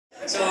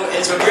So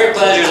it's a great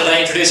pleasure that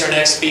I introduce our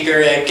next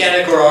speaker,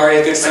 Gennadiy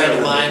Gurariy, a good friend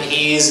of mine.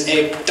 He's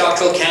a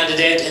doctoral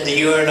candidate in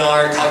the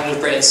UNR Cognitive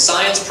Brain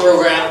Science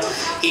program.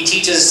 He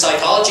teaches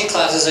psychology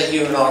classes at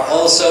UNR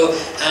also,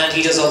 and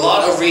he does a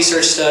lot of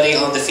research study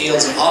on the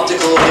fields of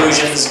optical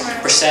illusions,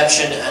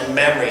 perception, and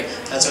memory.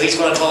 And so he's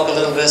going to talk a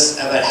little bit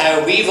about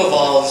how we've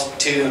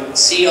evolved to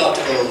see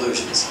optical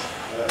illusions.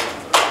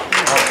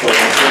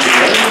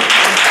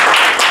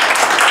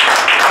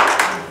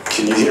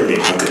 Can you hear me?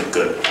 Okay,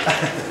 good.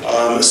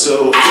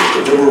 So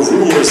there were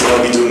rumors that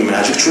I'll be doing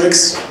magic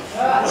tricks.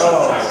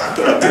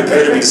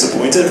 Prepare to be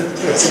disappointed.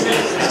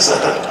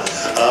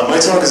 My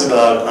talk is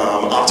about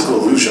optical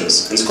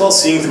illusions, and it's called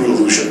Seeing Through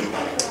Illusion.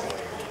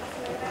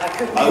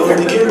 I will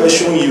begin by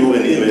showing you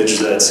an image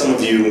that some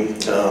of you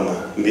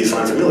may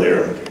find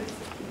familiar.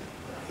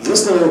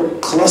 This little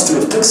cluster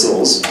of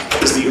pixels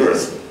is the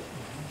Earth,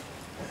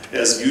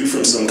 as viewed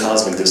from some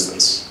cosmic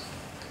distance.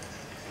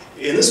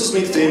 And this was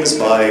made famous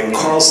by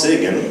Carl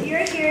Sagan. You're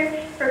here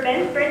for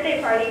Ben's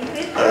birthday party.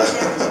 Please come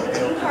to the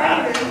blue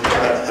party room.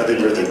 Happy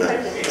birthday,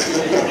 Ben.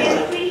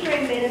 And please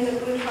join Ben in the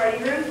blue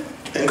party room.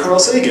 And Carl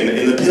Sagan,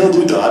 in the pale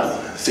blue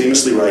dot,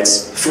 famously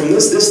writes, "From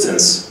this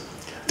distance,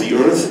 the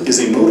Earth is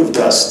a mote of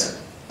dust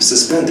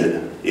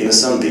suspended in a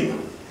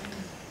sunbeam."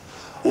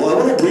 Well, I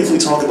want to briefly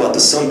talk about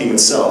the sunbeam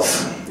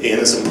itself and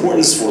its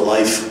importance for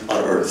life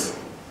on Earth.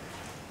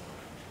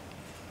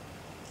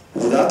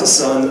 Without the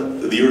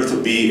sun, the Earth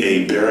would be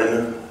a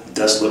barren,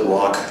 desolate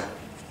rock,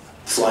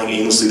 flying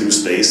aimlessly through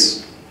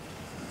space.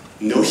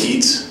 No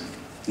heat,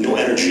 no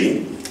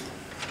energy,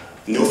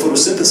 no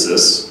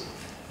photosynthesis,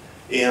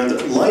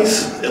 and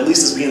life, at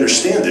least as we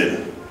understand it,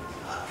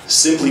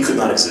 simply could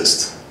not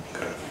exist.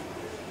 Okay.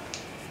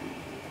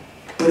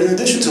 But in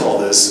addition to all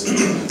this,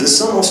 the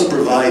sun also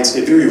provides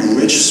a very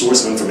rich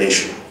source of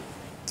information.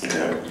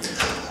 Okay.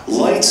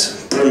 Light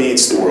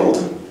permeates the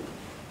world.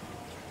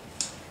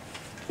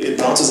 It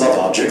bounces off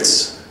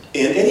objects,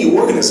 and any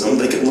organism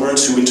that can learn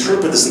to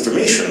interpret this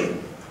information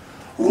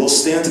will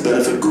stand to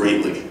benefit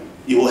greatly.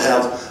 You will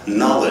have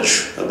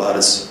knowledge about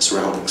its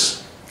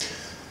surroundings.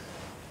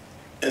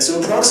 And so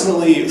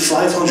approximately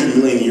 500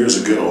 million years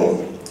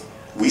ago,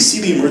 we see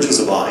the emergence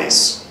of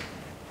eyes.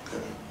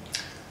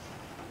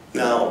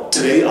 Now,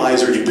 today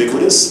eyes are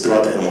ubiquitous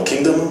throughout the animal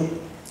kingdom.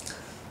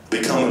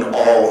 They come in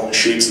all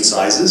shapes and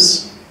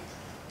sizes.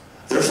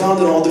 They're found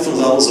in all different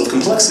levels of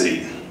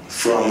complexity,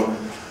 from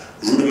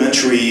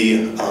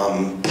rudimentary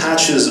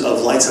patches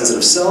of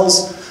light-sensitive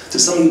cells to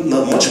some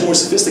much more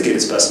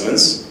sophisticated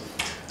specimens,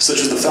 such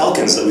as the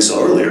falcons that we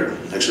saw earlier.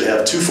 Actually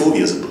have two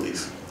phobias, I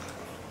believe.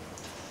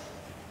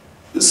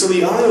 So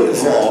the eye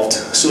evolved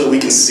so that we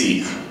can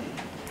see.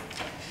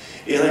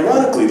 And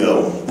ironically,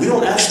 though, we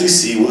don't actually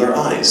see with our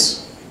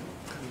eyes.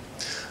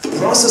 The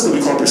process that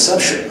we call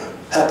perception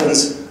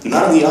happens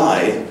not in the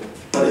eye,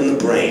 but in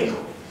the brain.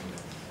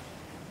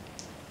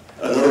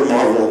 Another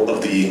marvel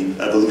of the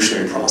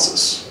evolutionary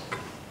process.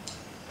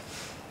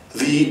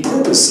 The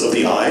purpose of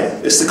the eye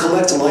is to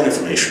collect light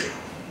information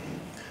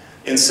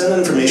and send that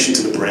information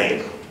to the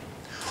brain,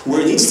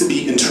 where it needs to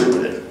be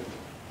interpreted.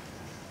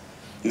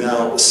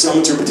 Now, some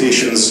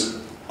interpretations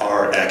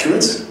are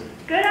accurate.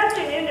 Good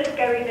afternoon,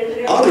 Discovery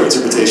visitors. Other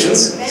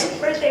interpretations Ben's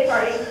birthday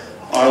party.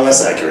 are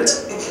less accurate.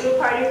 The blue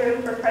party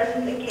room for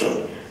presents and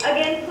cake.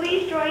 Again,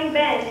 please join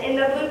Ben in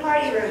the blue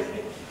party room.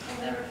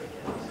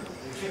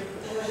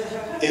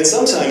 And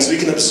sometimes we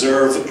can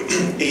observe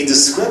a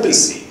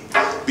discrepancy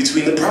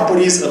between the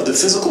properties of the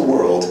physical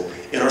world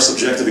and our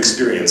subjective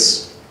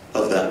experience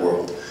of that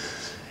world.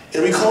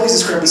 And we call these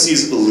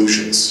discrepancies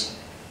illusions.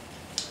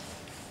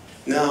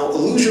 Now,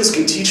 illusions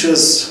can teach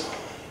us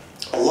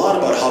a lot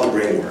about how the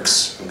brain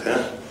works,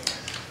 okay?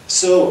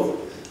 So,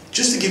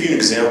 just to give you an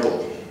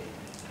example,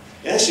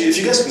 actually, if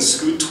you guys can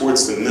scoot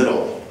towards the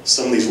middle,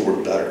 some of these will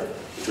work better,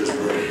 if there's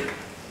room.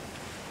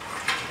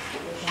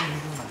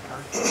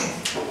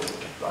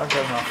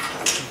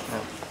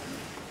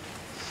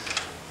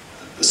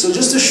 So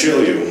just to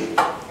show you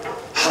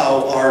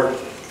how our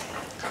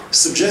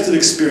subjective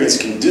experience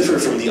can differ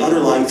from the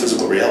underlying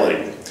physical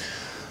reality,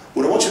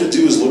 what I want you to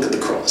do is look at the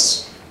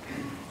cross.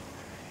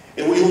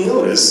 And what you'll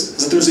notice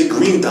is that there's a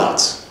green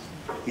dot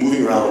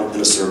moving around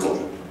in a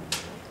circle.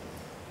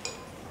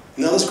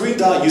 Now this green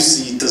dot you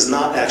see does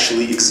not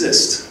actually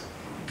exist.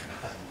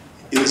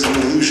 It is an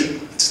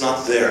illusion. It's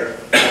not there.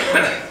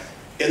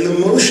 And the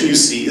motion you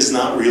see is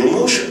not real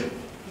motion.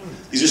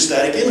 These are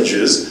static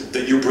images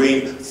that your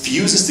brain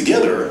fuses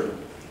together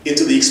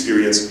into the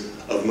experience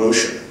of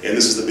motion. And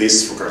this is the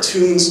basis for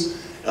cartoons,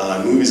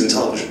 movies, and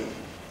television.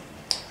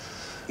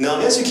 Now,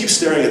 as you keep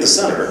staring at the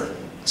center,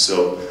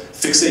 so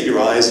fixate your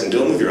eyes and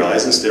don't move your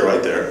eyes and stay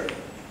right there,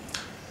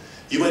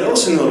 you might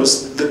also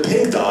notice the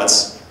pink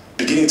dots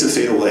beginning to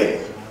fade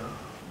away.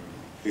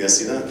 You guys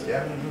see that?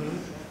 Yeah.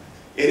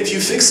 And if you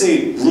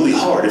fixate really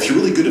hard, if you're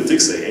really good at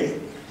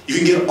fixating, you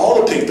can get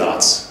all the pink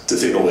dots to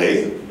fade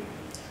away,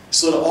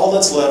 so that all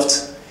that's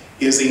left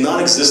is a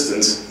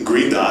non-existent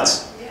green dot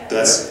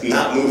that's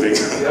not moving in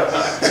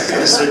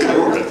a circular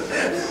orbit.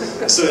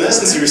 So in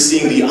essence, you're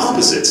seeing the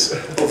opposite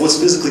of what's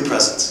physically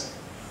present.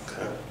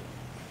 Okay?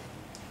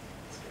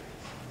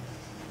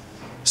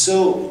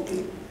 So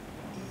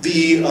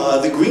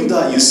the green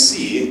dot you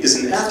see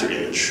is an after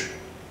image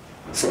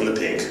from the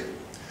pink.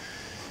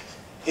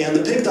 And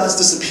the pink dots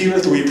disappear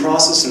through a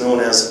process known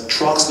as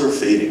Troxler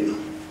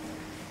fading.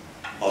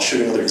 I'll show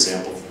you another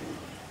example.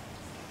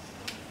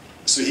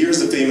 So here's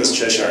the famous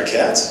Cheshire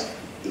cat,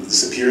 the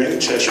disappearing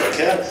Cheshire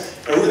cat,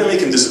 and we're going to make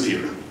him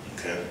disappear.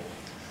 Okay?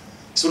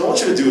 So what I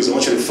want you to do is I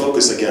want you to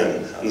focus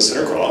again on the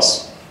center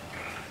cross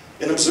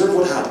and observe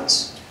what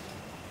happens.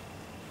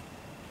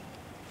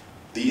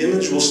 The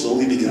image will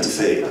slowly begin to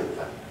fade.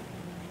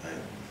 Right?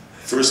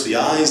 First the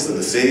eyes, then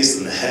the face,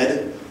 then the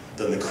head,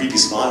 then the creepy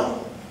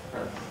smile.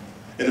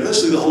 And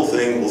eventually the whole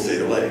thing will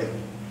fade away.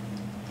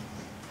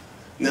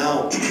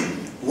 Now,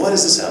 why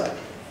does this happen?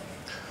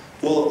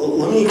 Well,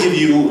 let me give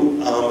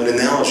you an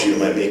analogy that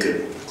might make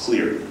it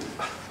clear.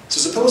 So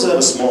suppose I have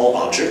a small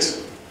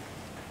object,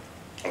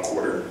 a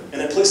quarter,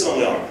 and I place it on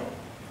my arm.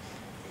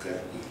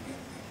 Okay?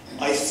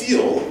 I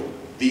feel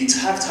the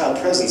tactile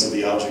presence of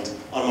the object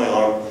on my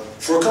arm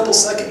for a couple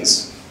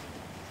seconds,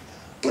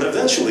 but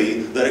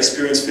eventually that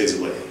experience fades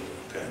away.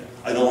 Okay?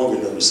 I no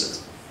longer notice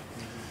it.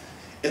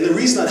 And the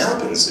reason that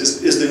happens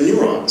is the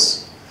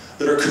neurons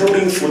that are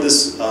coding for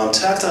this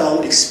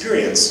tactile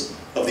experience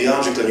of the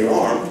object on your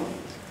arm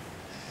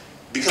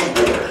become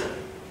bored.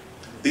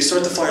 They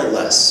start to fire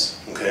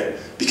less, okay?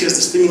 Because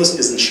the stimulus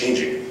isn't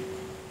changing.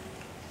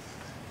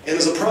 And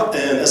as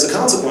a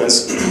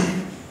consequence,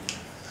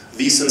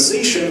 the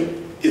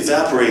sensation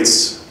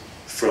evaporates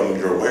from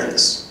your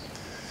awareness.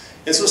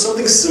 And so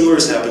something similar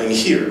is happening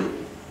here.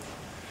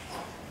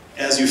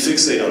 As you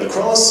fixate on the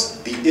cross,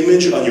 the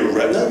image on your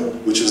retina,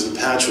 which is the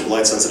patch of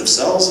light-sensitive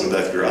cells in the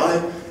back of your eye,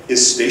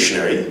 is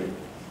stationary.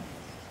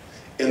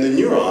 And the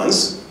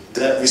neurons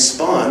that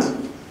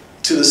respond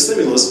to the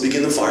stimulus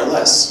begin to fire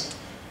less,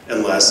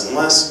 and less, and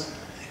less,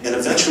 and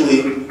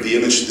eventually the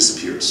image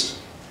disappears.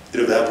 It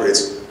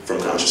evaporates from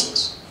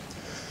consciousness.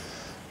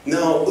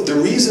 Now, the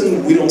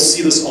reason we don't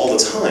see this all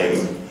the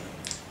time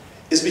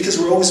is because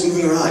we're always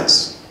moving our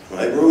eyes,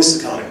 right? We're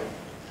always saccading.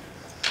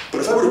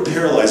 But if I were to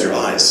paralyze your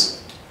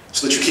eyes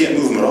so that you can't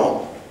move them at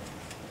all,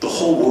 the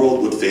whole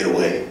world would fade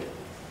away.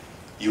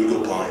 You would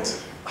go blind.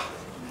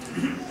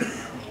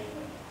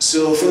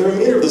 So for the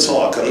remainder of the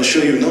talk, I'm going to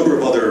show you a number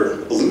of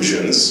other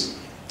illusions,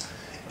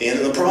 and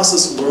in the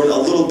process learn a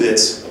little bit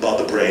about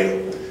the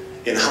brain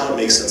and how it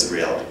makes sense of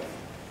reality.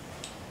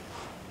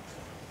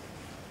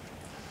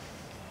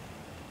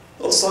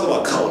 Let's talk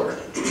about color.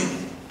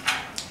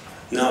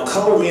 Now,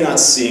 color may not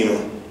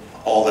seem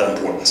all that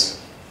important.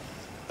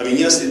 I mean,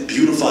 yes, it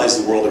beautifies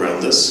the world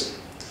around us,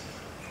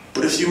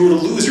 but if you were to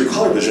lose your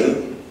color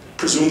vision,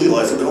 presumably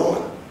life would go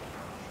on.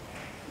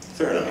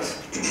 Fair enough.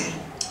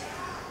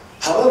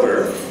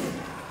 However,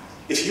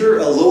 if you're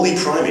a lowly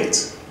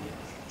primate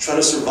trying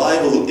to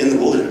survive in the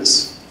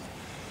wilderness,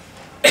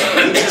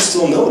 would you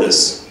still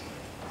notice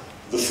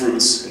the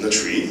fruits in the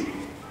tree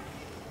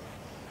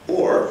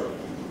or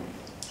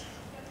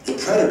the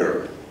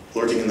predator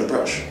lurking in the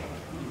brush?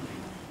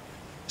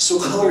 So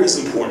color is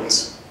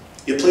important.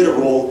 It played a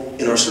role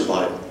in our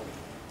survival.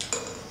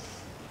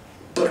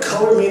 But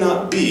color may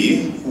not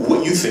be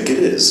what you think it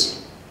is.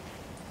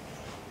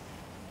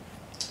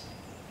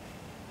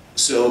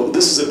 So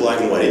this is a black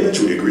and white image,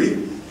 we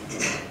agree.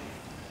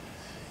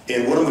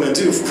 And what I'm going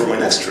to do for my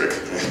next trick,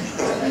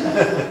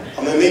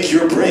 I'm going to make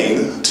your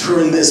brain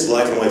turn this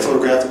black and white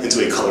photograph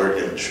into a color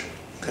image.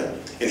 Okay?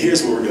 And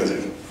here's what we're going to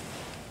do.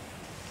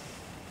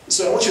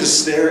 So I want you to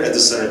stare at the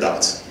center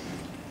dot.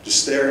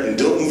 Just stare and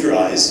don't move your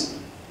eyes.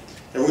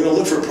 And we're going to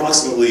look for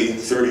approximately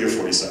 30 or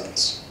 40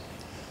 seconds.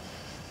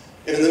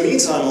 And in the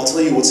meantime, I'll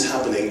tell you what's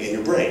happening in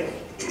your brain.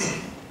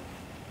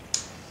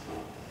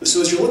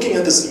 So as you're looking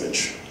at this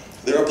image,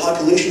 there are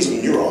populations of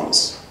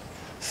neurons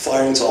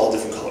firing to all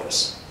different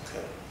colors.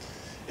 Okay?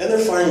 And their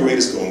firing rate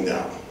is going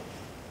down.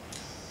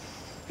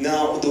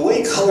 Now, the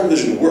way color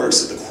vision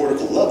works at the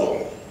cortical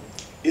level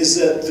is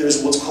that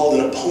there's what's called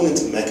an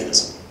opponent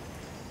mechanism.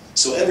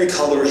 So every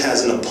color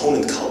has an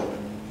opponent color.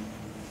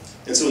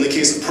 And so in the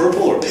case of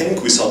purple or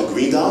pink, we saw the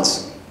green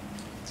dots.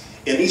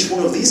 And each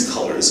one of these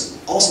colors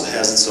also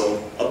has its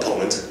own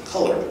opponent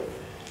color.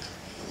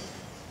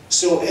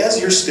 So as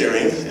you're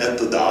staring at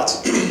the dot,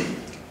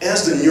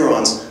 as the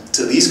neurons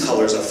to these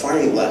colors are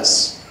firing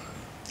less,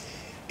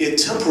 it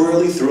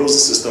temporarily throws the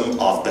system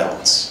off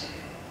balance,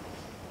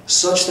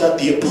 such that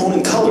the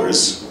opponent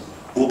colors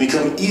will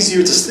become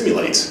easier to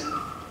stimulate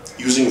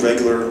using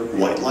regular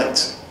white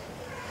light.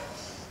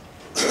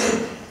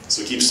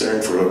 So keep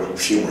staring for a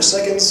few more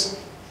seconds.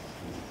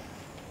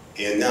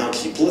 And now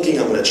keep looking.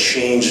 I'm going to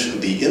change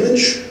the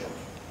image.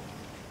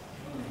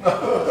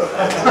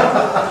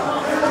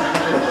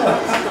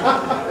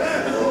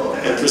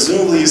 And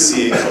presumably you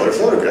see a color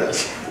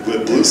photograph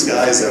with blue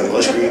skies and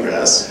lush green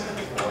grass.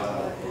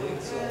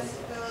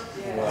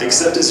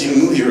 Except as you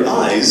move your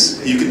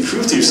eyes, you can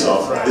prove to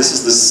yourself this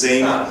is the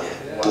same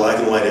black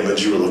and white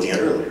image you were looking at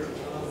earlier.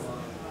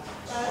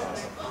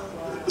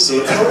 So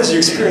the colors you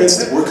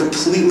experienced were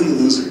completely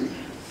illusory.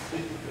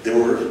 They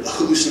were a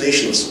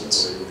hallucination of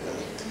sorts.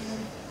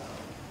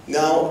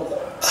 Now,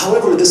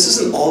 however, this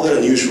isn't all that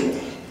unusual.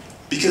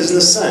 Because in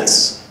a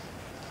sense,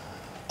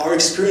 our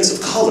experience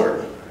of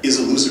color is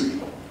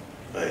illusory,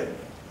 right?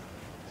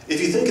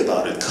 If you think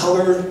about it,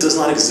 color does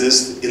not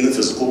exist in the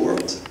physical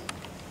world.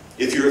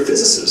 If you're a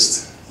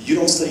physicist, you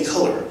don't study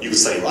color. You can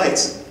study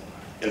light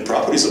and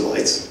properties of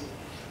light,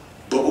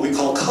 but what we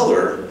call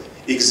color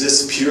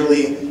exists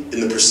purely in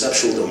the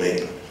perceptual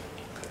domain.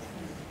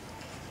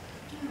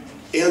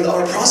 And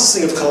our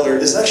processing of color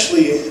is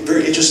actually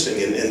very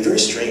interesting and very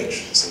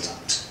strange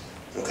sometimes.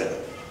 Okay.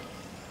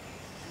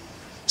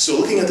 So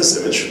looking at this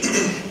image,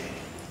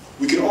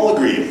 we can all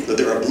agree that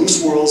there are blue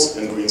swirls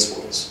and green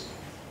swirls,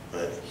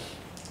 right?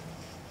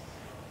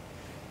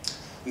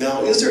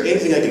 Now, is there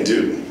anything I can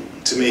do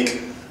to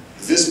make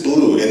this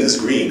blue and this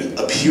green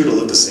appear to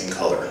look the same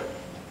color?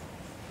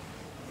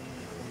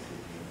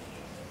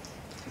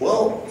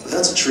 Well,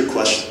 that's a trick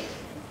question.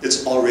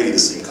 It's already the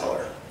same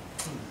color.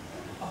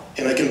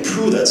 And I can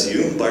prove that to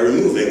you by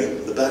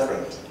removing the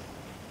background.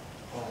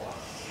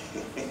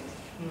 Okay.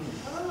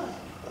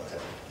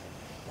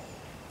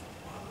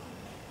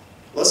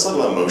 Let's talk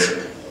about motion.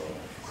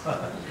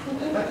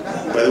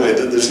 By the way,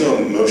 there's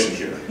no motion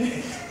here.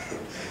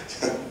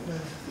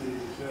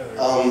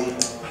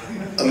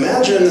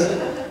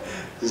 Imagine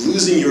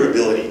losing your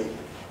ability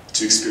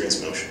to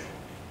experience motion.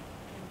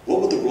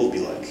 What would the world be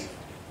like?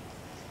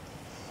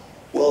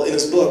 Well, in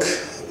his book,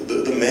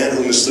 The Man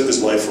Who Mistook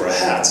His Wife for a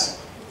Hat,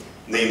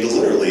 named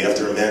literally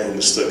after a man who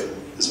mistook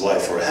his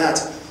wife for a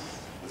hat,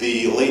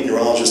 the late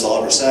neurologist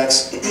Oliver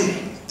Sacks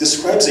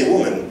describes a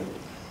woman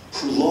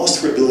who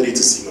lost her ability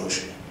to see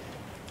motion,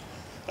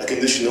 a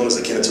condition known as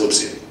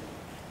acantopsia,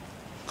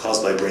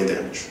 caused by brain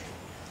damage.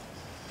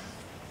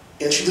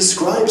 And she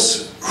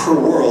describes her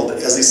world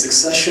as a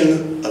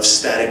succession of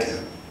static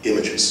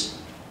images,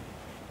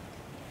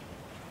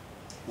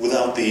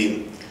 without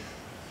the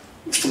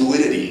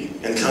fluidity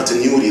and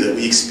continuity that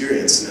we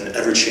experience in an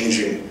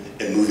ever-changing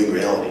and moving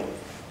reality.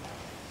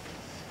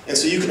 And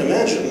so you can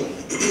imagine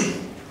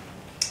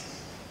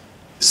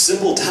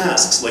simple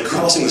tasks like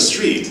crossing the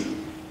street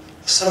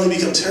suddenly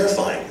become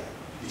terrifying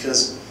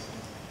because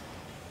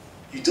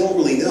you don't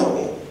really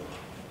know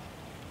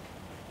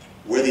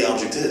where the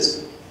object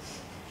is.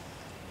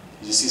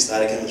 You just see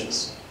static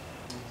images.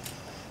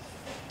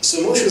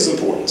 So motion is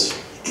important.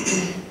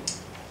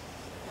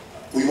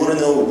 We want to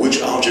know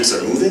which objects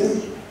are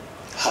moving,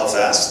 how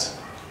fast,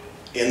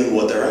 and in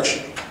what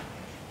direction.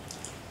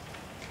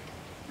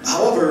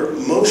 However,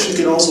 motion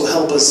can also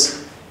help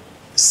us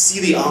see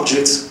the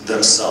objects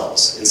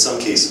themselves in some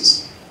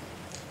cases.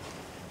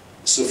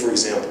 So for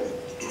example,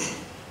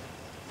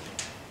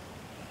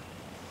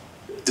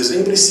 does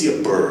anybody see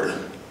a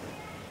bird?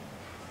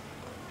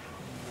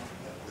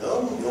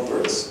 No? No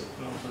birds?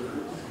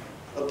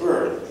 A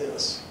bird,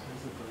 yes.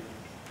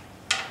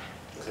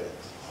 Okay.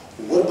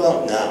 What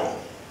about now?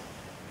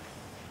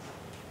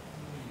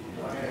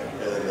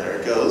 And there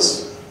it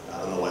goes. I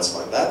don't know why it's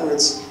flying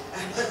backwards.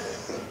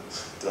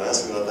 Don't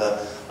ask me about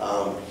that.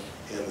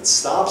 And it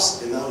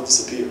stops and now it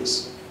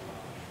disappears,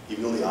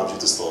 even though the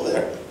object is still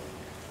there.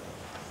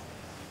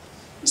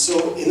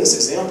 So in this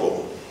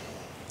example,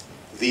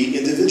 the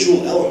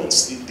individual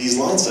elements, these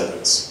line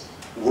segments,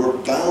 were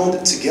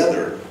bound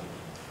together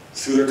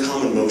through their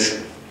common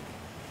motion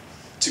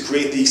to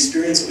create the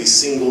experience of a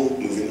single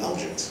moving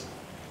object.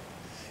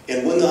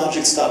 And when the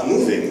object stopped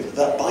moving,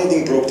 that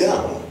binding broke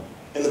down,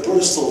 and the bird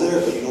is still there,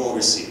 but you no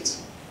longer see it.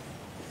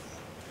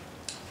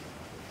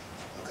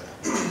 Okay.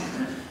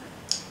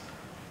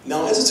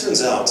 Now, as it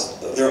turns out,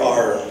 there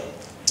are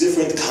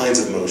different kinds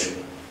of motion.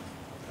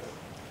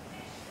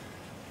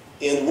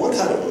 And one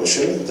kind of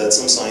motion that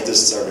some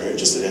scientists are very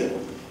interested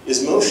in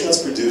is motion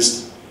that's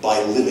produced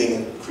by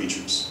living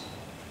creatures.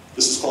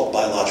 This is called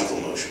biological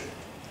motion.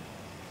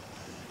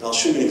 Now, I'll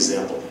show you an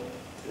example.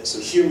 Okay, so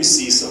here we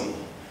see some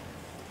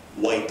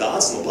white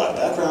dots on a black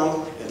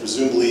background, and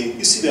presumably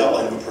you see the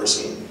outline of a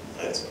person,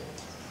 right?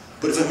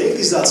 But if I make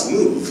these dots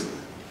move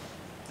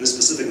in a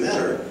specific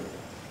manner,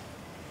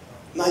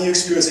 now you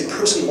experience a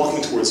person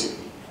walking towards you.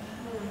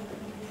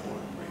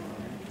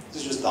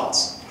 These are just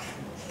dots.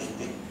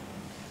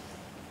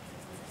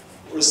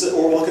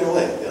 Or walking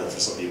away, yeah, for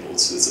some people,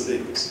 it's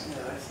ambiguous.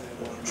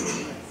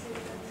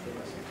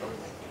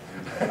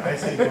 I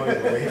say going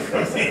away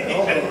from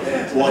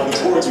it. Walking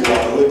towards you,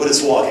 walking away, but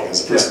it's walking,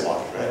 it's a person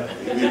walking, right?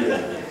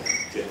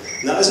 Okay.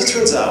 Now, as it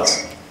turns out,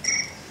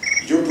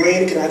 your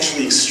brain can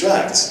actually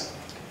extract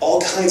all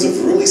kinds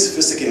of really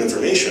sophisticated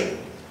information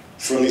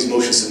from these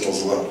motion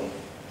signals alone.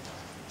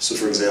 So,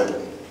 for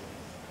example,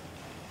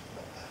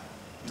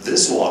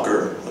 this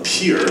walker up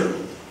here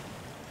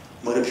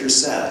might appear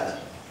sad.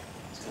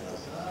 It's kind of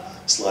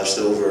slouched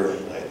over,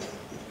 right?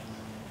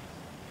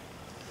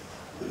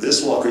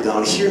 This walker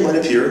down here might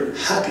appear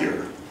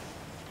happier,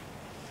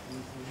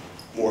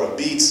 more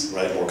upbeat,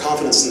 right? More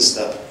confidence in the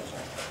step.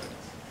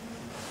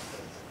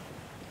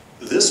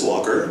 This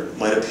walker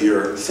might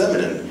appear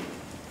feminine.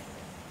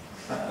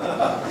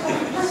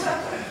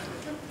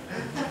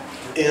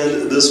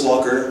 And this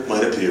walker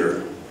might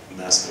appear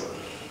masculine.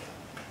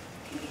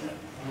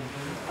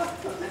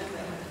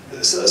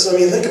 So So I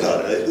mean, think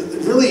about it.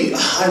 Really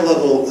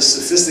high-level,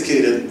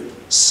 sophisticated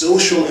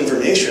social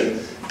information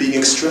being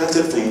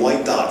extracted from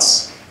white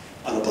dots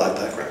on a black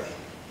background.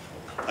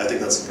 I think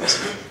that's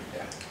impressive.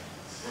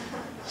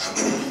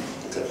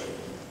 Okay.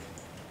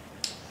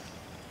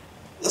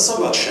 Let's talk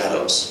about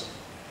shadows.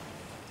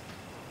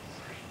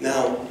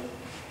 Now,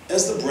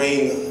 as the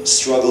brain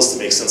struggles to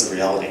make sense of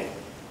reality,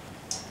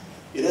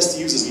 it has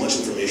to use as much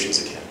information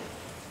as it can.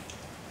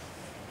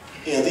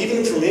 And even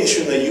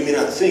information that you may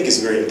not think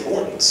is very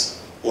important,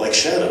 like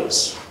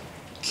shadows,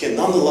 can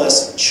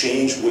nonetheless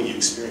change what you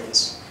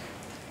experience.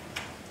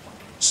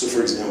 So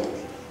for example,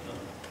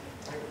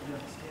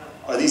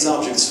 are these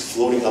objects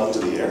floating up into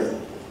the air?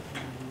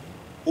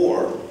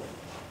 Or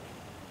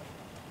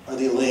are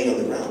they laying on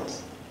the ground?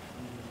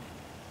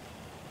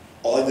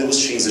 All I did was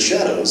change the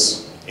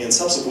shadows, and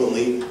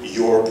subsequently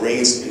your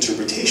brain's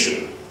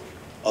interpretation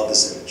of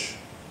this image.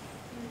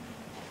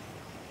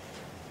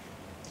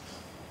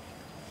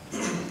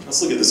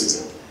 Let's look at this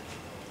example.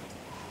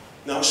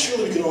 Now,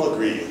 surely we can all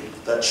agree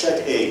that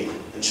check A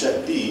and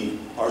check B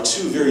are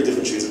two very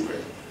different shades of gray.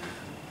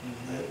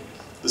 Right?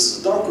 This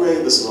is a dark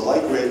gray, this is a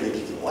light gray, maybe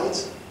even white.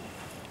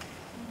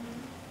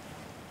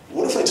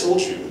 What if I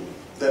told you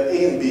that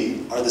A and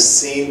B are the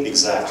same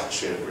exact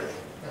shade of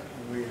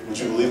gray? Would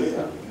you believe me?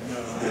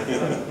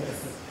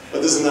 But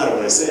it doesn't matter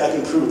what I say, I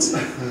can prove it to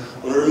you.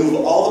 I'm going to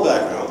remove all the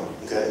background,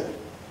 okay,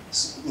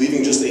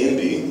 leaving just A and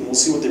B, and we'll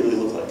see what they really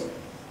look like.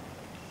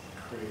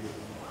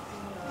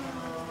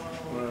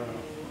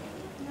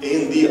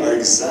 A and B are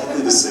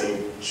exactly the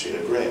same shade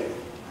of gray.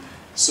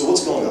 So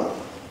what's going on?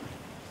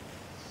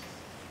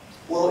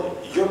 Well,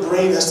 your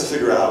brain has to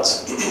figure out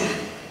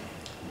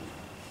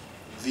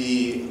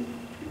the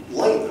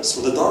lightness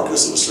or the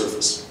darkness of a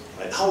surface,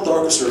 right? How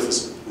dark a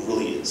surface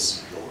really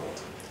is in the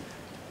world.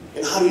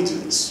 And how do you do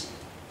this?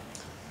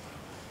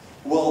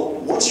 Well,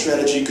 one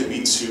strategy could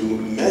be to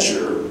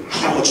measure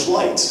how much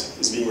light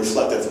is being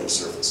reflected from a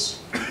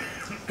surface.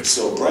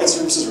 So bright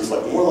surfaces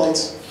reflect more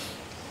light,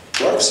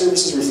 dark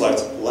surfaces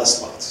reflect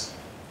less light.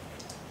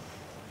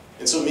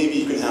 And so maybe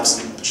you can have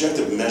some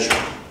objective measure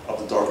of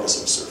the darkness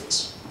of a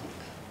surface.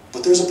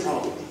 But there's a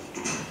problem.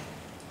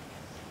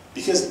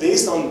 Because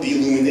based on the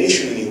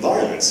illumination in the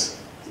environment,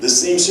 the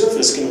same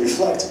surface can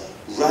reflect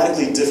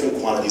radically different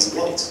quantities of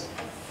light.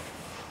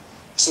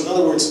 So in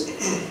other words,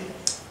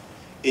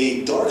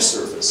 a dark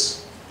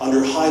surface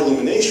under high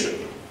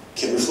illumination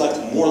can reflect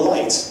more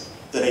light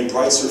than a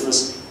bright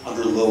surface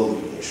under low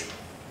illumination.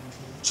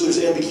 So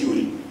there's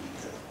ambiguity.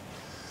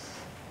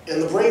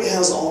 And the brain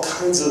has all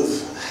kinds of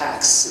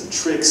hacks and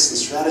tricks and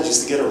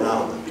strategies to get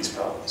around these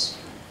problems.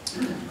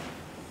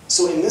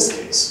 So in this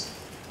case,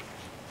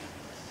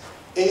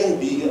 A and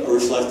B are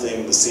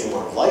reflecting the same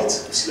amount of light.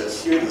 You see that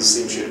here, the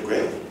same shade of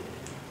gray.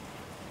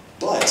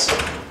 But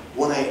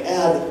when I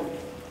add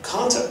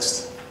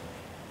context,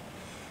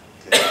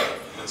 okay,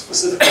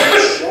 specifically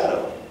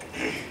shadow,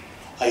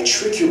 I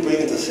trick your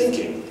brain into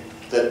thinking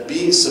that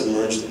B is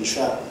submerged in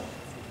shadow.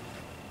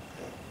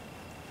 Okay.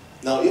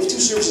 Now, if two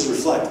surfaces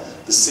reflect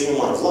the same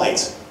amount of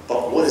light,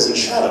 but one is in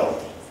shadow,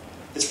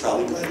 it's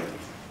probably brighter.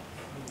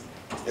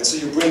 And so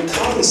your brain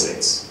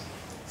compensates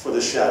for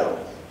the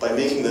shadow by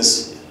making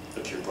this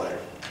appear brighter.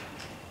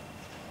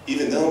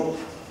 Even though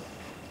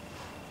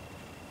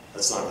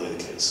that's not really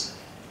the case.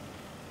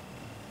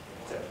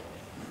 Okay.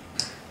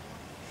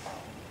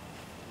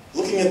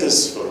 Looking at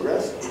this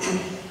photograph,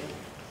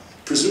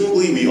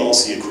 presumably we all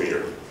see a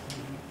crater.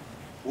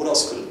 What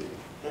else could it be?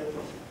 Right?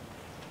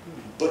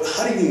 But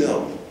how do you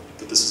know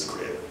that this is a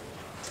crater?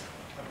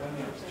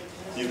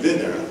 You've been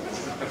there.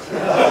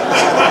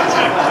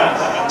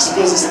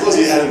 Suppose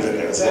you hadn't been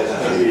there.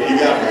 You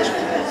got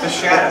me. The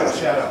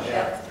shadow.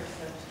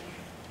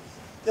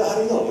 Yeah, how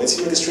do you know? It might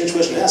seem like a strange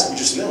question to ask. We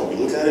just know. We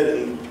look at it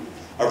and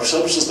our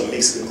perception system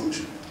makes a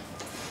conclusion.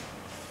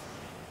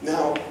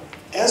 Now,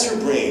 as your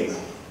brain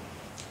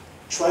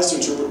tries to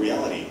interpret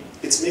reality,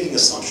 it's making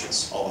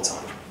assumptions all the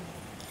time.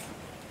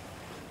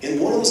 And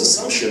one of those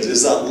assumptions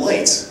is that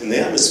light in the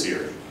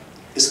atmosphere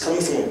is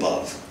coming from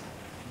above.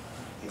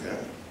 Okay?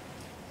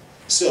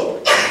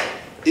 So,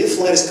 if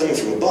light is coming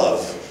from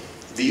above,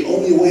 the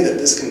only way that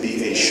this can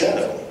be a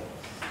shadow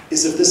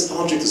is if this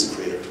object is a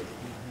crater.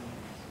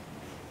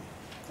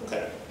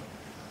 Okay.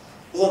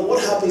 Well then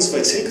what happens if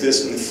I take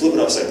this and flip it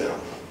upside down?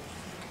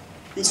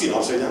 You'd see an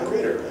upside down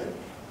crater, right?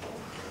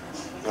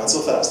 Not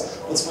so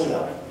fast. Let's find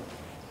out.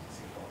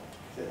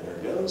 Okay, there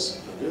it goes.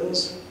 There it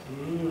goes.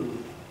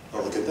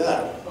 Oh, look at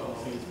that.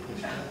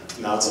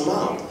 Now it's a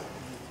mound.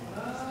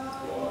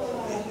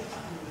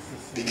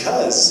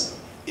 Because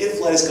if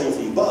light is coming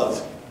from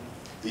above,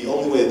 the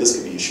only way that this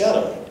can be a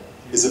shadow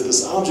is if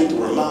this object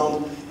were a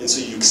mound, and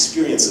so you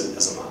experience it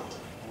as a mound.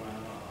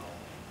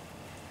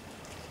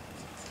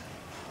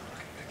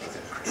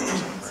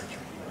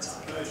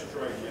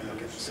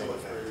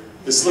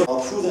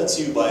 I'll prove that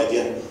to you by,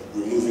 again,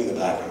 removing the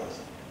background.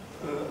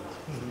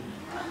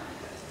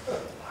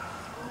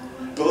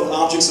 Both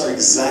objects are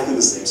exactly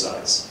the same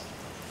size.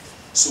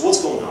 So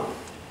what's going on?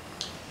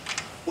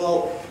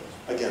 Well,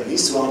 again,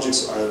 these two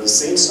objects are the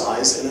same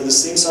size, and they're the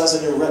same size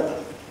on your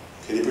retina.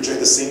 Okay, they project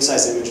the same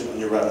size image on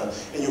your retina,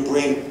 and your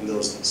brain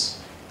knows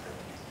this.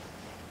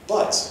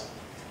 But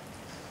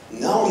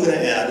now I'm going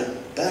to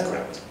add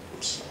background.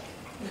 Oops.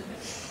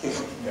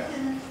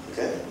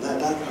 Okay, not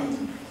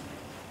background.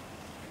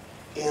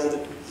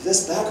 And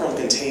this background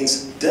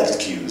contains depth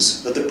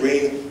cues that the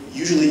brain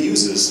usually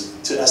uses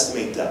to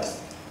estimate depth,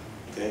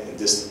 okay, and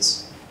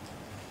distance.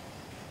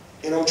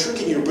 And I'm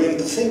tricking your brain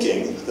into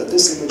thinking that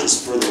this image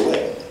is further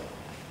away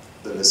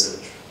than this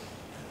image.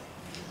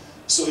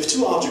 So if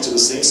two objects are the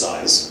same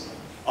size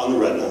on the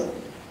retina,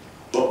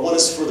 but one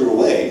is further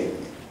away,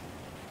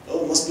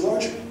 oh, it must be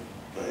larger.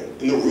 Right?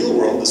 In the real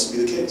world, this would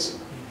be the case.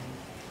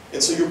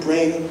 And so your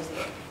brain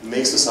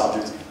makes this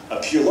object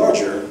appear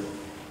larger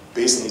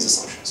based on these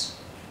assumptions.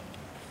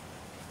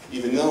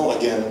 Even though,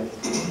 again,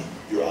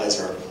 your eyes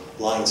are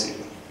lying to you.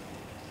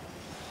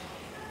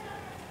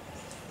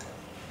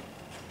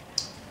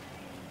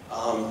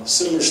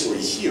 Similar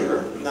story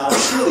here. Now,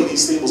 surely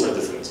these tables are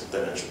different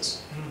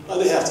dimensions.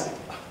 They have to be.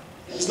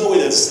 There's no way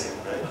they're the same,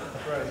 right?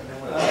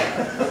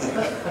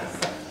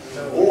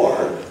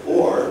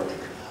 Or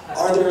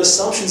are there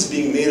assumptions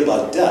being made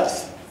about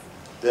depth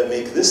that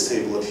make this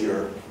table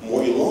appear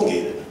more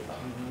elongated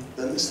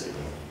than this table?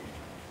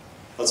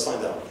 Let's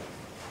find out.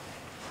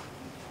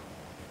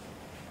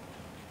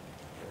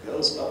 There it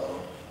goes.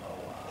 Uh-oh.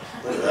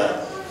 Look at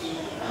that.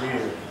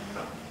 Weird.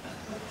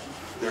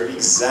 They're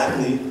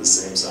exactly the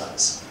same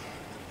size.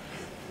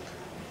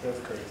 That's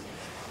crazy.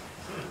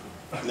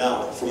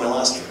 Now, for my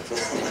last trick.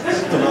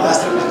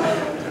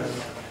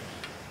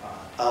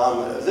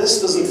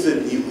 This doesn't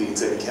fit neatly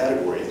into any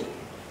category,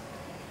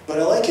 but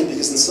I like it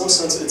because in some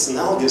sense it's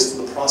analogous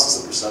to the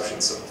process of perception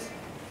itself.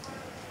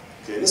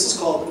 Okay, and this is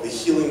called the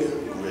healing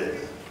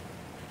grid.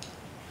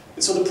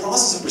 And so the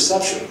process of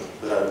perception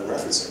that I'm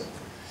referencing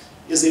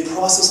is a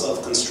process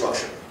of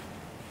construction.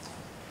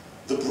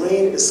 The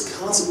brain is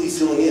constantly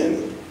filling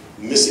in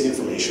missing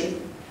information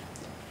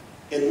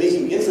and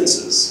making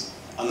inferences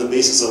on the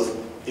basis of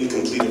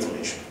incomplete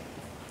information.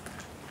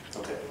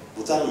 Okay,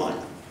 with that in mind.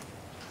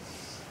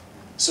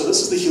 So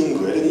this is the healing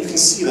grid, and you can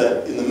see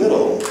that in the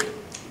middle,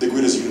 the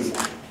grid is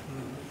uniform.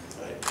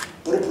 Right?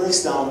 But it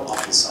breaks down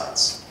off the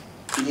sides.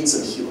 It needs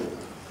some healing.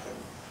 Okay?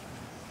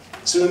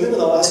 So in a minute,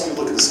 I'll ask you to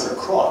look at the center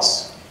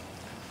cross.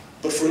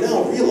 But for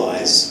now,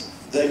 realize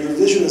that your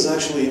vision is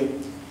actually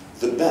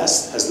the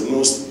best, has the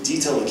most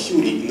detail and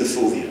acuity in the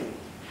fovea,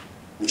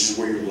 which is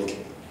where you're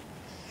looking.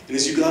 And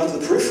as you go out to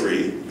the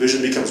periphery,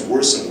 vision becomes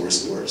worse and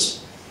worse and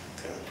worse.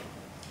 Okay?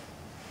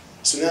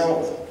 So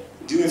now,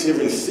 do me a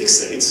favor and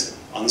fixate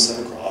on the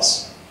center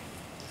cross.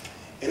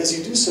 And as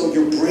you do so,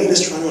 your brain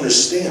is trying to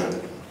understand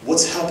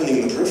what's happening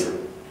in the periphery.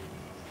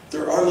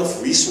 There aren't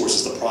enough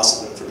resources to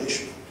process that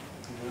information.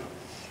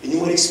 And you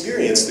might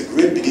experience the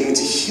grid beginning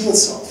to heal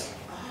itself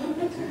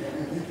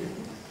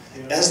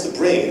as the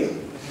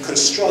brain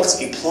constructs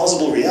a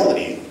plausible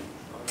reality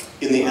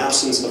in the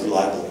absence of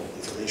reliable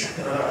information.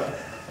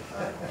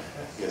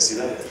 You guys see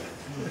that?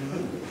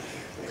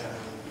 Okay.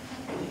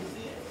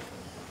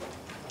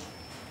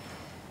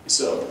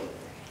 So,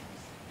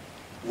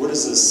 where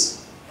does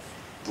this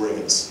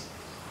bring us?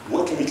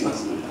 What can we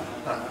conclude?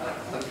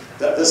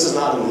 This is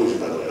not an illusion,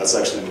 by the way. That's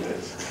actually what it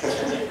is.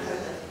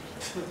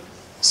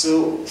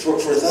 So, for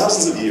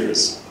thousands of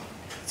years,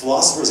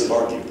 philosophers have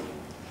argued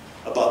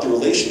about the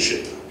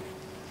relationship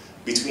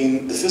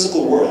between the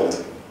physical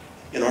world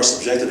and our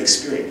subjective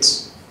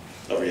experience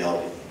of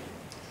reality.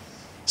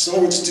 So in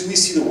other words, do we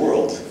see the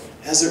world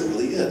as it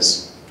really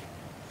is?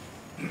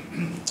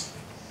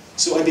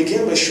 So I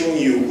began by showing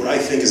you what I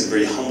think is a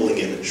very humbling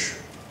image,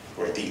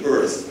 right? The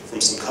Earth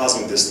from some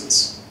cosmic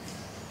distance.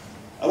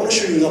 I want to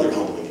show you another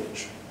humbling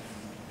image.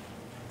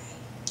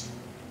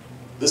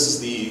 This is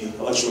the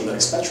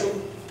electromagnetic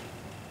spectrum,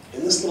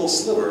 and this little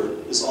sliver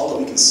is all that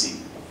we can see.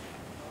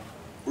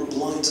 We're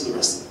blind to the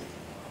rest of it.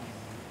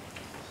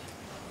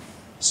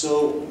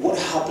 So what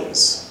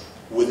happens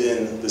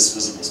within this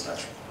visible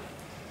spectrum?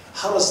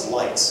 How does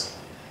light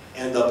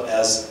end up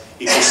as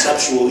a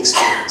perceptual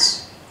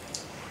experience?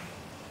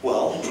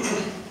 Well,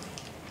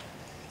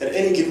 at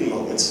any given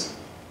moment,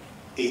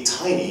 a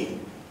tiny,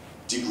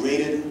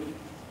 degraded,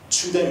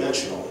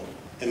 two-dimensional,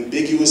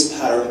 ambiguous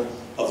pattern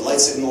of light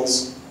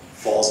signals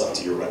falls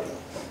onto your retina.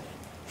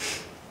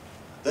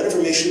 That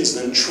information is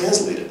then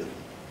translated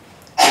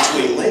into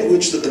a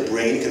language that the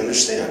brain can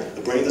understand.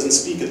 The brain doesn't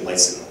speak in light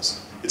signals.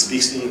 It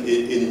speaks in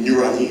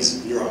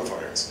neuronese, neuron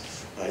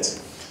patterns, right?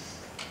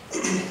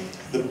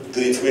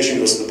 The information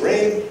goes to the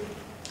brain,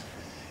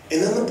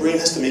 and then the brain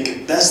has to make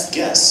a best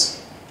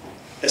guess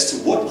as to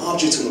what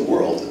objects in the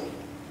world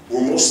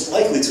were most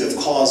likely to have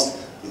caused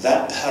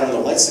that pattern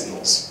of light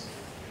signals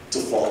to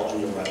fall on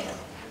your retina.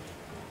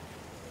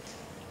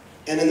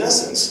 And in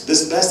essence,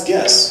 this best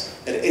guess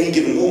at any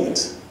given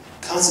moment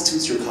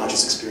constitutes your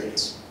conscious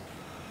experience.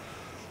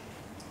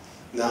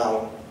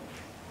 Now,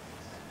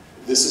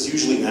 this is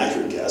usually an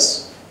accurate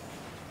guess.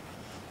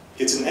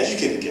 It's an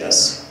educated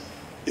guess.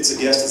 It's a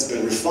guess that's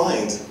been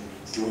refined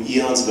through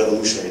eons of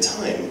evolutionary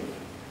time,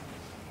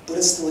 but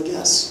it's still a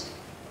guess.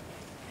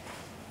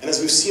 And as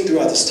we've seen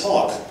throughout this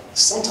talk,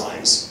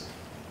 sometimes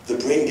the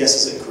brain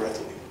guesses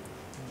incorrectly.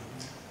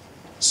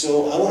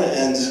 So I want to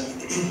end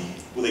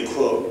with a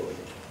quote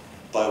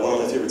by one of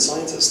my favorite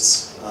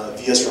scientists,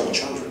 V.S.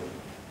 Ramachandran,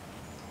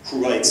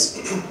 who writes,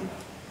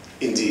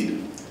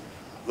 "Indeed,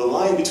 the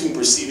line between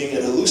perceiving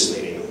and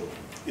hallucinating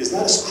is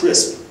not as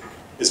crisp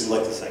as we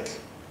like to think.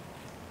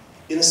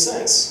 In a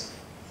sense,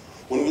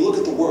 when we look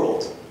at the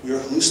world, we are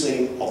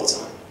hallucinating all the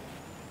time.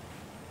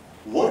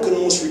 One could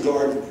almost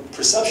regard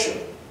perception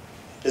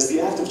as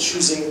the act of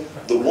choosing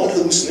the one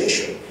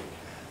hallucination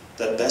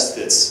that best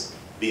fits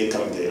the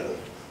incoming data."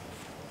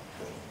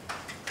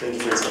 Thank you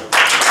for your time.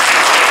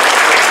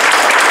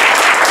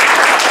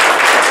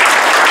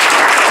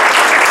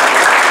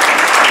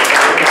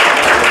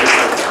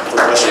 For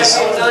questions?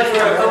 Time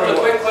for a couple of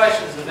quick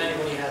questions, if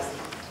anybody has them.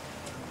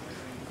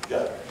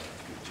 Yeah.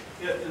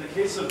 Yeah, in the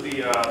case of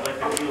the like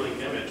the healing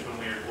image, when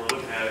we're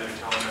looking at it, you're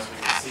telling us we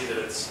can see that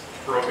it's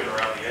broken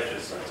around the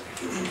edges.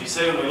 You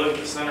say when we look at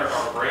the center,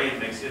 our brain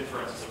makes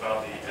inferences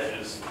about the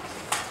edges,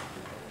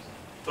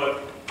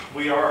 but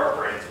we are our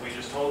brains. We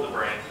just told the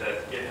brain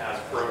that it has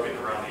broken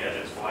around the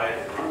edges. Why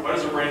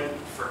does the brain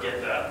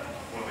forget that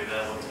when we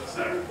then look at the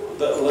center?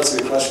 Well, that's a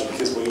good question,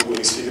 because when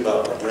you speak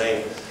about our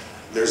brain,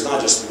 there's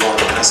not just one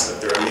aspect.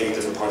 There are many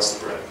different parts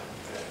of the brain.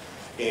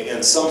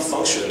 And some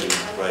function,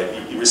 right,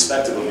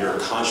 irrespective of your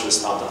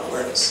conscious top-down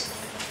awareness.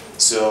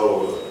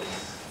 So,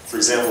 for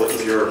example,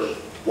 if you're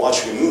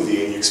watching a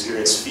movie and you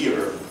experience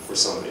fear or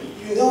something,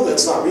 you know that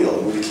it's not real.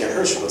 The movie can't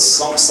hurt you, but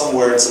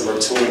somewhere in some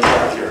reptilian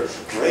part of your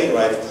brain,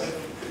 right,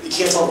 you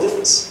can't tell the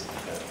difference.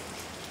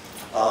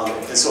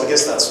 And so I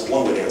guess that's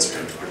one way to answer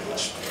your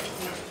question.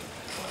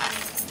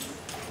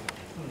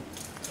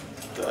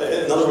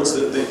 In other words,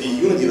 the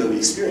unity that we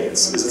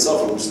experience is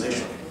itself a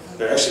hallucination.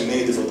 There are actually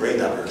many different brain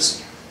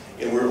networks,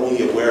 and we're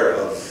only aware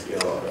of, you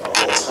know, a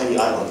whole tiny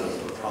island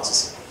of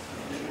processing.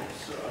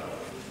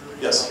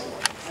 Yes?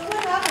 So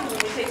what happens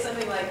when you take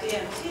something like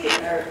DMT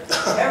and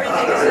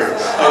everything is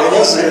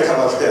just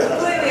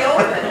completely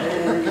open,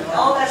 and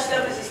all that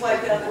stuff is just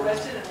wiped out of the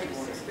question, and we're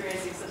just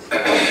experiencing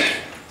something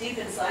deep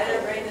inside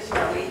our brain that's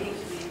just waiting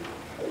to be...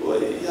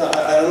 Well, yeah,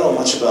 I don't know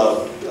much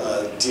about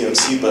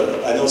DMT,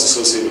 but I know it's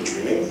associated with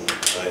dreaming,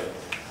 right?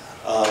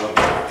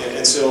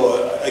 And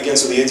so, again,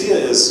 so the idea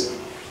is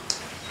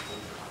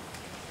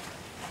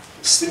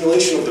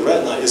stimulation of the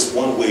retina is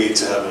one way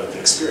to have an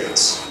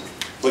experience.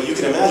 But you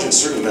can imagine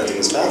circumventing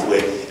this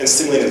pathway and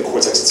stimulating the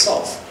cortex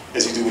itself,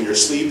 as you do when you're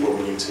asleep or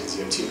when you take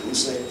DMT and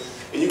hallucinate.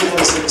 And you can have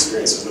the same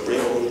experiences, and the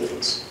brain will know the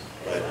difference.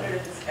 Right?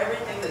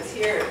 Everything that's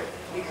here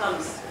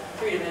becomes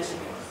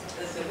three-dimensional.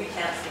 That we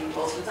can't see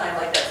most of the time,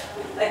 like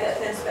that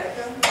thin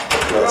spectrum.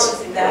 We're only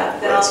seeing that,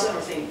 then all of a sudden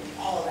we're seeing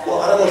all of that.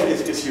 Well, I don't know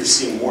if you're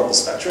seeing more of the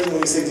spectrum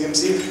when you say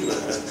DMT.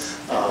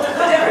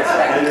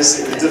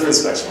 A different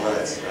spectrum,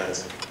 right.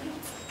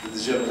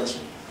 Did you have a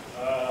question?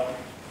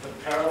 The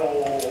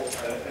parallel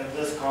in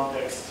this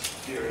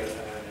context here in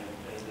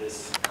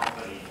this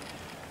company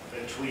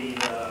between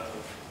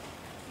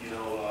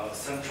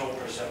central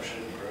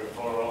perception,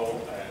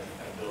 peripheral, and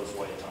those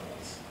white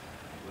tunnels,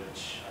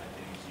 which I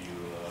think you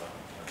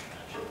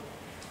mentioned.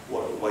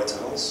 What, white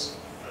tunnels?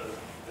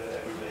 That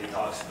everybody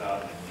talks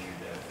about in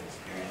near-death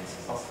experiences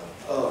and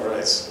stuff. Oh,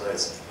 right.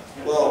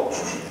 Well,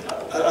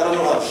 I don't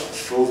know how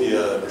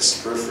fovea or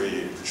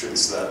periphery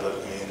contributes to that, but I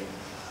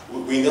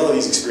mean, we know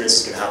these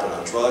experiences can happen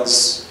on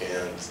drugs,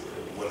 and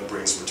when the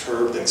brain's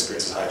perturbed and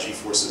experiences high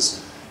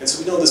G-forces, and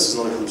so we know this is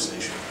another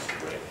hallucination of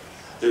the brain.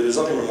 There's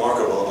nothing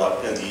remarkable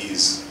about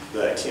NDEs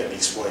that can't be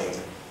explained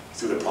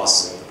through the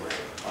processing of the brain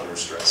under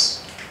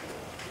stress.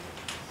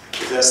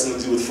 If it has something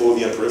to do with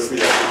fovea and periphery,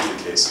 that could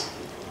be the case.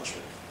 I'm not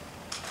sure.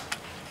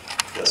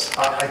 Yes?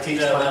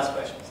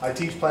 I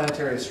teach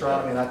planetary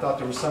astronomy, and I thought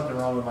there was something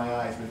wrong with my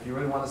eyes. But if you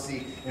really want to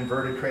see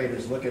inverted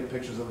craters, look at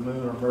pictures of the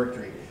moon or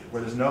Mercury,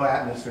 where there's no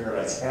atmosphere.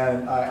 Right.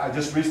 And I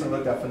just recently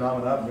looked that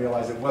phenomenon up and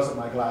realized it wasn't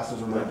my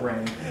glasses or my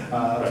brain, it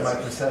was my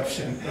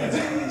perception.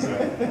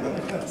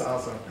 That's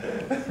awesome.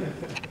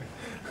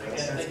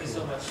 Thank you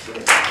so much.